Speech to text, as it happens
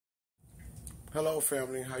Hello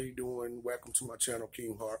family, how you doing? Welcome to my channel,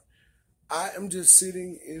 King Heart. I am just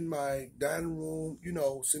sitting in my dining room,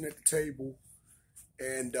 sitting at the table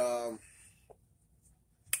and,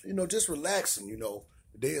 just relaxing, The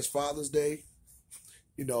day is Father's Day,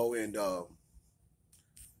 and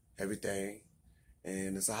everything.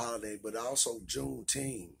 And it's a holiday, but also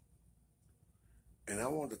Juneteenth. And I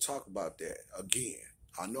wanted to talk about that again.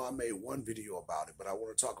 I know I made one video about it, but I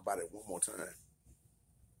want to talk about it one more time.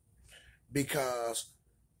 Because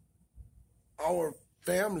our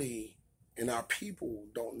family and our people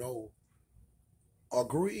don't know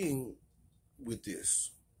agreeing with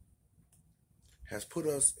this has put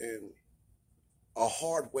us in a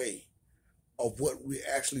hard way of what we're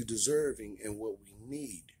actually deserving and what we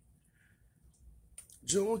need.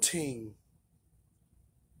 Juneteenth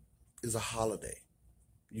is a holiday.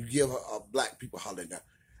 You give a black people holiday. Now,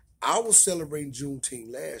 I was celebrating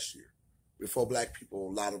Juneteenth last year before black people,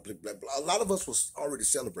 a lot of us was already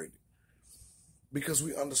celebrating because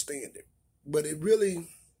we understand it. But it really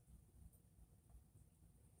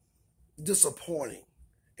disappointing.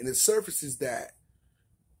 And it surfaces that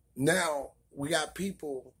now we got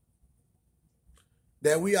people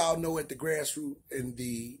that we all know at the grassroots in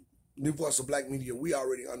the New Voice of Black Media, we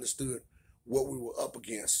already understood what we were up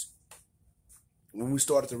against when we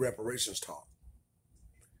started the reparations talk.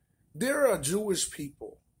 There are Jewish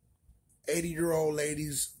people, 80-year-old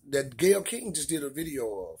ladies that Gayle King just did a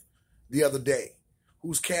video of the other day,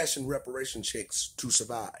 who's cashing reparation checks to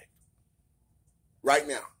survive. Right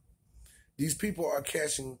now, these people are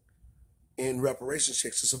cashing in reparation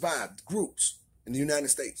checks to survive. Groups in the United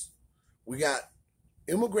States. We got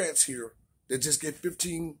immigrants here that just get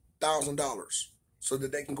 $15,000 so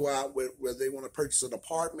that they can go out where they want to purchase an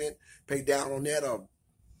apartment, pay down on that, or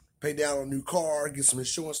pay down on a new car, get some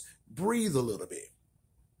insurance, breathe a little bit.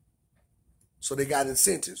 So they got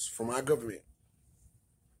incentives from our government.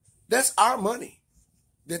 That's our money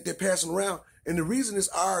that they're passing around. And the reason it's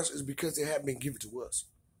ours is because they haven't been given to us.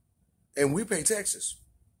 And we pay taxes.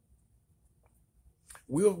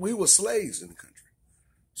 We were slaves in the country.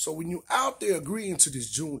 So when you're out there agreeing to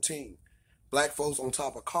this Juneteenth, black folks on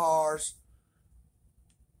top of cars,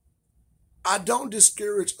 I don't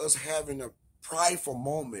discourage us having a prideful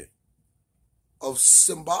moment of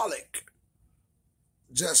symbolic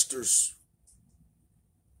gestures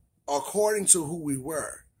according to who we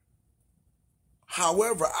were.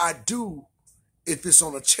 However, I do if it's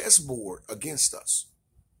on a chessboard against us.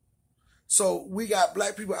 So we got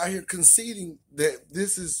black people out here conceding that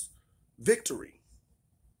this is victory.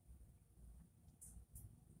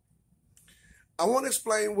 I want to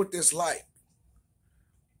explain what this like.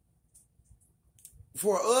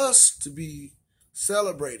 For us to be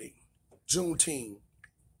celebrating Juneteenth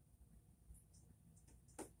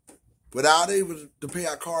without able to pay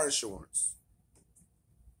our car insurance.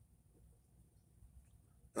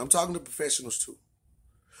 I'm talking to professionals too.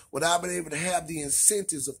 Without being able to have the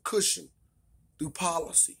incentives of cushion through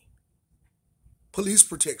policy, police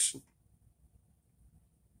protection.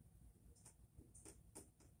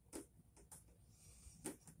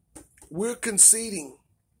 We're conceding.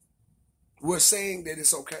 We're saying that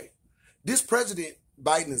it's okay. This President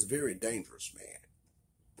Biden is very dangerous, man.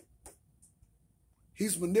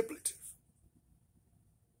 He's manipulative.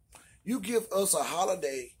 You give us a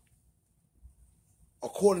holiday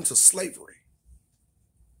according to slavery,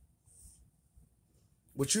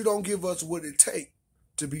 but you don't give us what it takes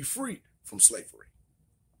to be free from slavery.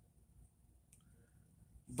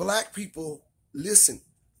 Black people, listen,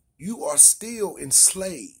 you are still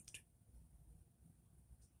enslaved.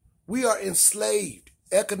 We are enslaved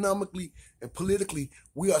economically and politically.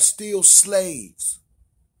 We are still slaves.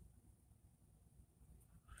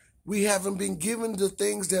 We haven't been given the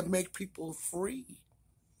things that make people free.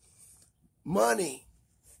 Money,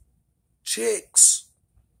 checks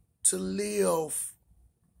to live.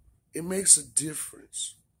 It makes a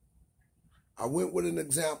difference. I went with an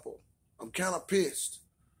example. I'm kind of pissed,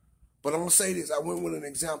 but I'm going to say this. I went with an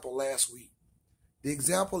example last week. The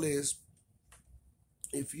example is,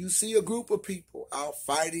 if you see a group of people out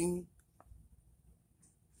fighting,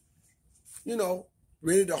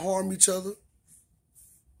 ready to harm each other,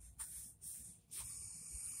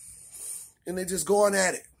 and they just going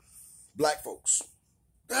at it, black folks.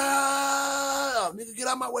 Nigga, get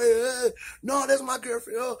out my way. No, that's my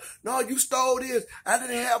girlfriend. No, you stole this. I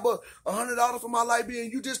didn't have $100 for my light bill.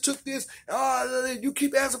 You just took this. You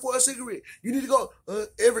keep asking for a cigarette. You need to go.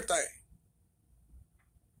 Everything.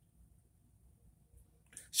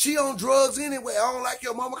 She on drugs anyway. I don't like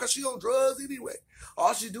your mama because she on drugs anyway.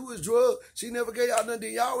 All she do is drug. She never gave y'all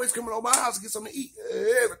nothing. Y'all always coming over my house to get something to eat.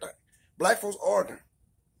 Everything. Black folks ordering.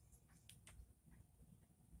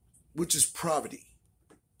 which is poverty,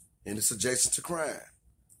 and it's adjacent to crime.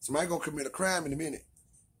 Somebody gonna commit a crime in a minute.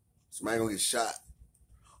 Somebody gonna get shot.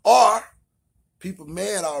 Or people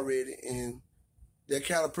mad already, and that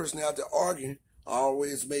kind of person out there arguing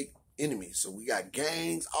always make enemies. So we got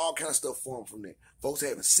gangs, all kind of stuff formed from there. Folks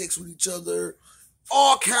having sex with each other,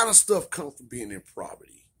 all kind of stuff comes from being in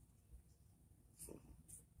poverty.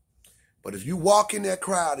 But if you walk in that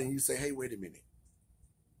crowd and you say, hey, wait a minute,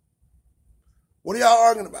 what are y'all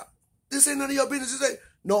arguing about? This ain't none of your business. You say,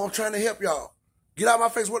 no, I'm trying to help y'all. Get out of my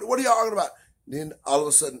face. What are y'all arguing about? Then all of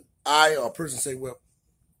a sudden, I or a person say, well,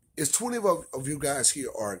 it's 20 of you guys here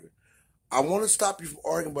arguing. I want to stop you from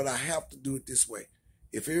arguing, but I have to do it this way.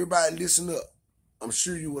 If everybody listen up, I'm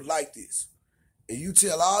sure you would like this. And you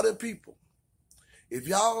tell all the people, if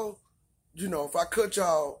y'all, if I cut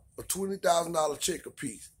y'all a $20,000 check a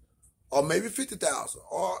piece, or maybe $50,000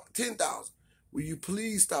 or $10,000, will you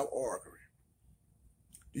please stop arguing?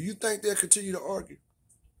 Do you think they'll continue to argue?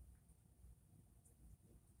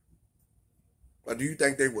 Or do you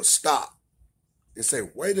think they will stop and say,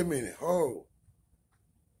 wait a minute,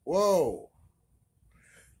 whoa.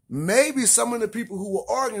 Maybe some of the people who were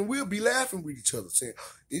arguing will be laughing with each other, saying,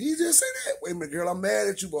 did he just say that? Wait a minute, girl, I'm mad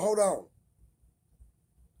at you, but hold on.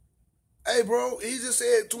 Hey, bro, he just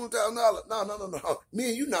said $20,000. No. Me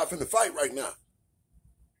and you not finna fight right now.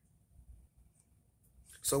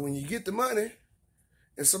 So when you get the money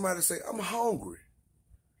and somebody say, I'm hungry.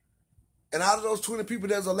 And out of those 20 people,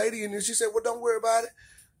 there's a lady in there. She said, well, don't worry about it.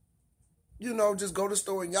 Just go to the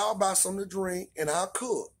store and y'all buy something to drink and I'll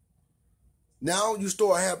cook. Now you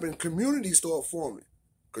start having community start forming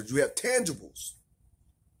because you have tangibles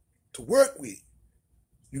to work with.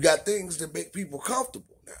 You got things that make people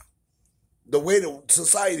comfortable now. The way the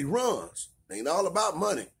society runs, it ain't all about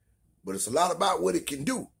money, but it's a lot about what it can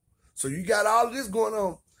do. So you got all of this going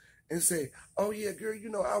on and say, oh yeah, girl,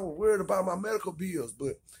 I was worried about my medical bills,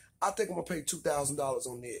 but I think I'm going to pay $2,000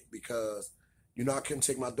 on that because, I couldn't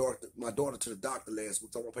take my daughter to the doctor last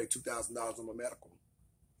week, so I'm going to pay $2,000 on my medical.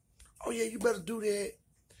 Oh yeah, you better do that.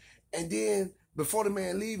 And then before the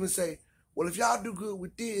man leave and say, well, if y'all do good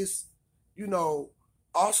with this,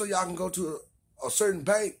 also y'all can go to a certain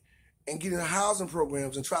bank and get into housing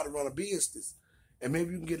programs and try to run a business. And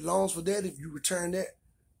maybe you can get loans for that if you return that.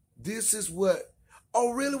 This is what,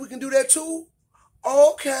 oh really, we can do that too?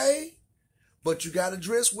 Okay. But you got to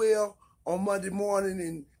dress well on Monday morning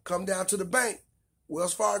and come down to the bank,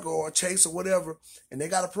 Wells Fargo or Chase or whatever, and they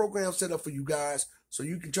got a program set up for you guys so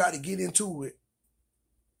you can try to get into it.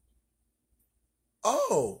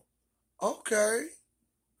 Oh, okay.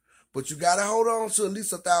 But you got to hold on to at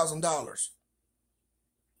least $1,000.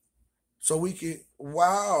 So we can,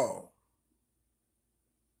 wow.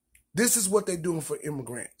 This is what they're doing for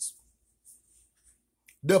immigrants.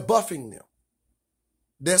 They're buffing them.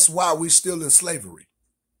 That's why we're still in slavery.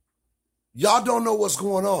 Y'all don't know what's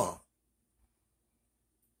going on.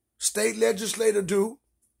 State legislators do.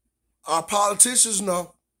 Our politicians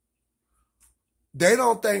know. They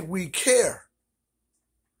don't think we care.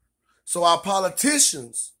 So our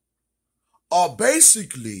politicians are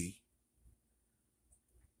basically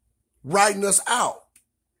writing us out,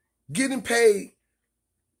 getting paid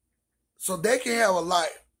so they can have a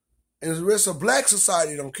life. And the rest of black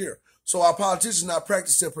society don't care. So our politicians not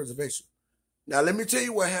practice self-preservation. Now, let me tell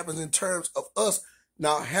you what happens in terms of us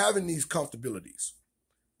now having these comfortabilities.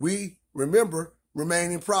 We, remember,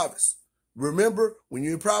 remain in province. Remember, when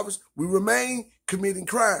you're in province, we remain committing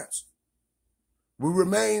crimes. We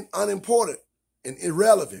remain unimportant and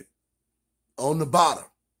irrelevant on the bottom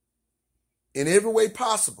in every way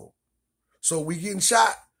possible. So we getting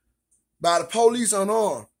shot by the police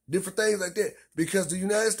unarmed, different things like that, because the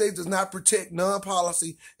United States does not protect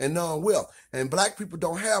non-policy and non-wealth. And black people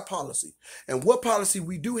don't have policy. And what policy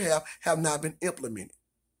we do have not been implemented.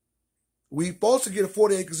 We supposed to get a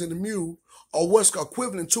 40 acres in the mule or what's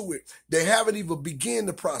equivalent to it. They haven't even begun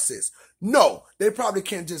the process. No, they probably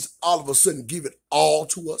can't just all of a sudden give it all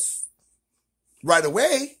to us right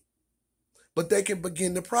away, but they can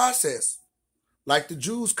begin the process. Like the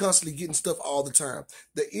Jews constantly getting stuff all the time.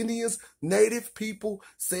 The Indians, native people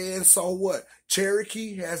saying, so what?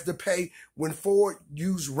 Cherokee has to pay when Ford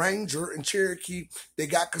used Ranger and Cherokee. They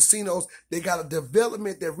got casinos. They got a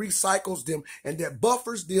development that recycles them and that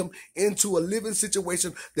buffers them into a living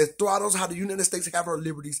situation that throttles how the United States have our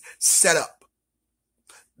liberties set up.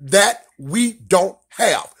 That we don't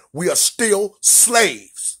have. We are still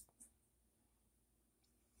slaves.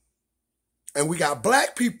 And we got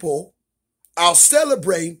black people out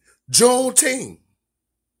celebrating Junteeth.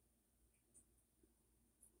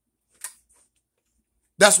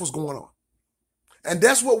 That's what's going on. And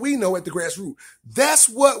that's what we know at the grassroots. That's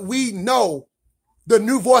what we know, the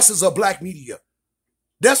new voices of black media.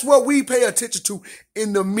 That's what we pay attention to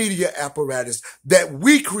in the media apparatus that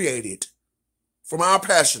we created from our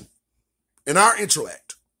passion and our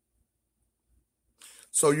intellect.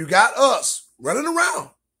 So you got us running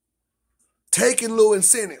around, taking little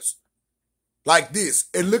incentives like this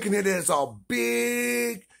and looking at it as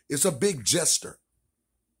it's a big gesture.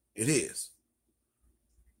 It is.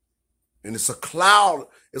 And it's a cloudy,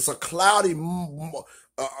 muddying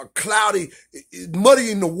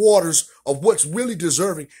the waters of what's really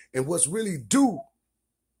deserving and what's really due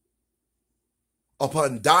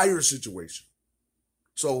upon dire situation.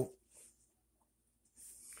 So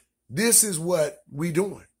this is what we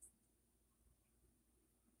doing.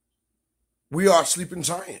 We are sleeping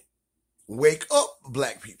giant. Wake up,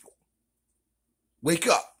 black people. Wake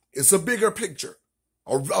up. It's a bigger picture,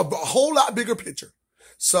 a whole lot bigger picture.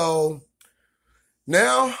 So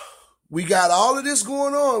now we got all of this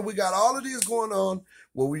going on.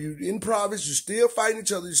 Well, when you're in province, you're still fighting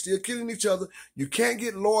each other. You're still killing each other. You can't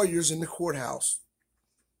get lawyers in the courthouse.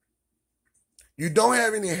 You don't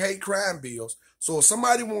have any hate crime bills. So if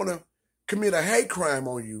somebody want to commit a hate crime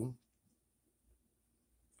on you,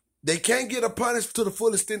 they can't get a punished to the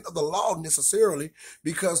full extent of the law necessarily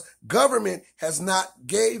because government has not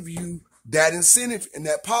gave you that incentive and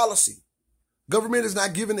that policy. Government is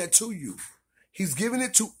not giving that to you. He's giving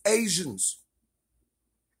it to Asians,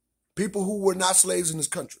 people who were not slaves in this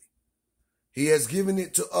country. He has given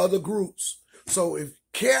it to other groups. So if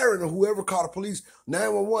Karen or whoever called the police,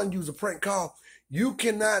 911 use a prank call, you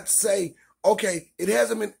cannot say, okay, it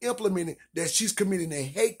hasn't been implemented that she's committing a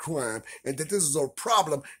hate crime and that this is a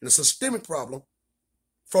problem and a systemic problem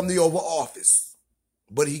from the Oval Office.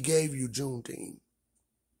 But he gave you Juneteenth.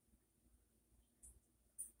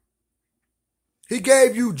 He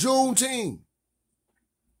gave you Juneteenth.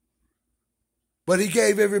 But he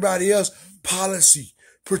gave everybody else policy,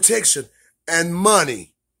 protection, and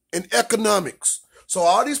money, and economics. So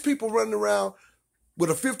all these people running around with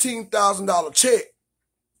a $15,000 check,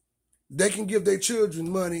 they can give their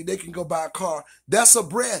children money. They can go buy a car. That's a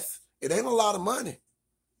breath. It ain't a lot of money.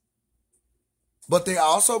 But they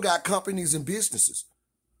also got companies and businesses.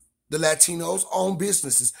 The Latinos own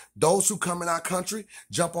businesses. Those who come in our country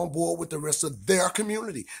jump on board with the rest of their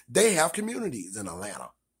community. They have communities in Atlanta.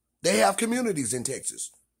 They have communities in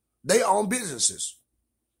Texas. They own businesses.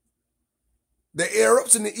 The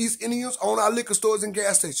Arabs and the East Indians own our liquor stores and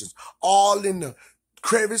gas stations, all in the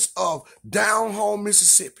crevice of down home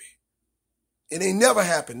Mississippi. It ain't never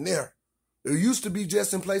happened there. It used to be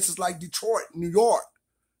just in places like Detroit, New York,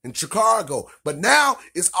 and Chicago. But now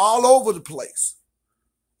it's all over the place.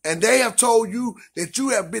 And they have told you that you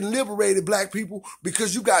have been liberated, black people,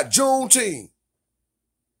 because you got Juneteenth.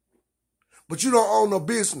 But you don't own no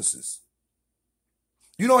businesses.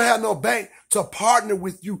 You don't have no bank to partner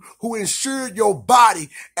with you who insured your body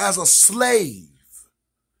as a slave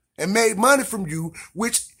and made money from you,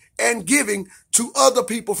 and giving to other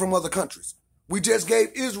people from other countries. We just gave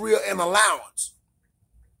Israel an allowance.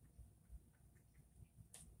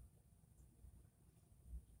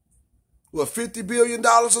 What, $50 billion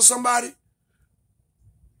or somebody?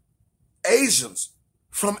 Asians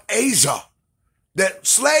from Asia, that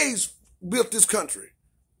slaves built this country,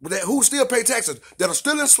 who still pay taxes, that are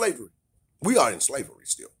still in slavery. We are in slavery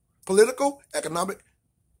still. Political, economic,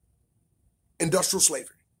 industrial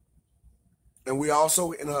slavery. And we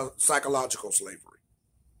also in a psychological slavery.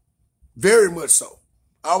 Very much so.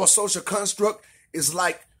 Our social construct is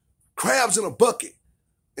like crabs in a bucket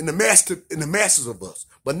in the masses of us,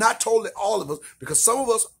 but not totally all of us, because some of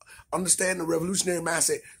us understand the revolutionary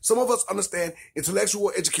mindset. Some of us understand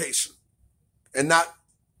intellectual education and not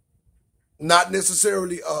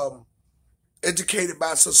necessarily educated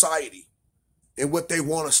by society and what they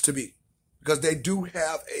want us to be, because they do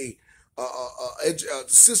have a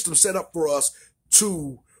system set up for us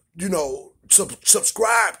to,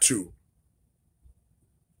 subscribe to.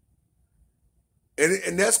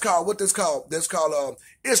 And that's called, that's called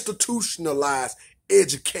institutionalized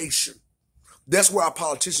education. That's where our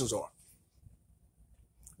politicians are.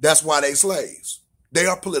 That's why they slaves. They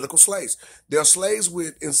are political slaves. They're slaves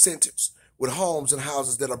with incentives, with homes and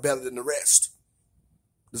houses that are better than the rest.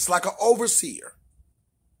 It's like an overseer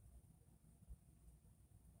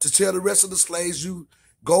to tell the rest of the slaves, you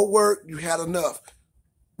go work, you had enough.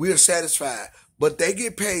 We are satisfied. But they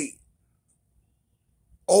get paid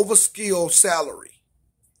overskilled salary.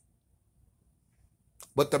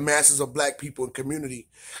 But the masses of black people and community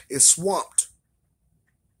is swamped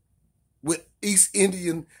with East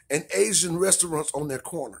Indian and Asian restaurants on their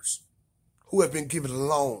corners, who have been given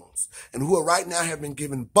loans and who are right now have been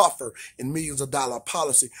given buffer in millions of dollar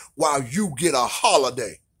policy while you get a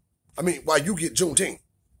holiday. While you get Juneteenth.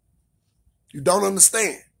 You don't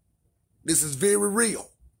understand. This is very real.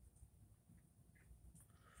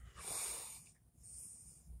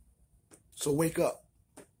 So wake up.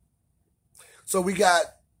 So we got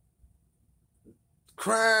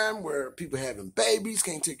crime where people having babies,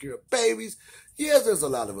 can't take care of babies. Yes, there's a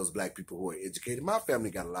lot of us black people who are educated. My family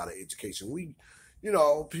got a lot of education.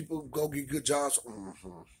 People go get good jobs.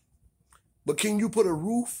 But can you put a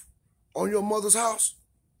roof on your mother's house?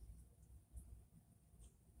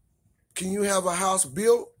 Can you have a house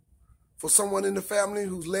built for someone in the family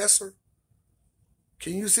who's lesser?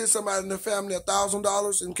 Can you send somebody in the family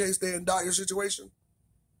 $1,000 in case they're in dire situation?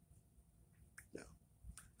 No.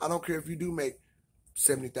 I don't care if you do make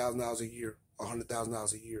 $70,000 a year,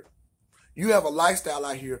 $100,000 a year. You have a lifestyle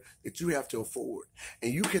out here that you have to afford.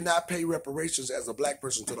 And you cannot pay reparations as a black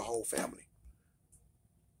person to the whole family.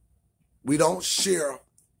 We don't share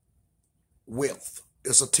wealth.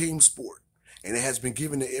 It's a team sport. And it has been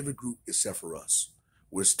given to every group except for us.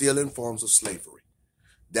 We're still in forms of slavery.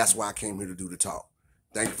 That's why I came here to do the talk.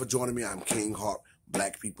 Thank you for joining me. I'm King Hart.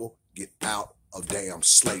 Black people, get out of damn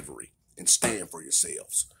slavery and stand for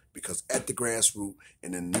yourselves. Because at the grassroots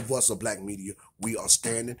and in the new voice of black media, we are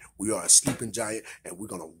standing, we are a sleeping giant, and we're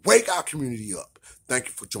going to wake our community up. Thank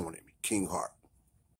you for joining me. King Hart.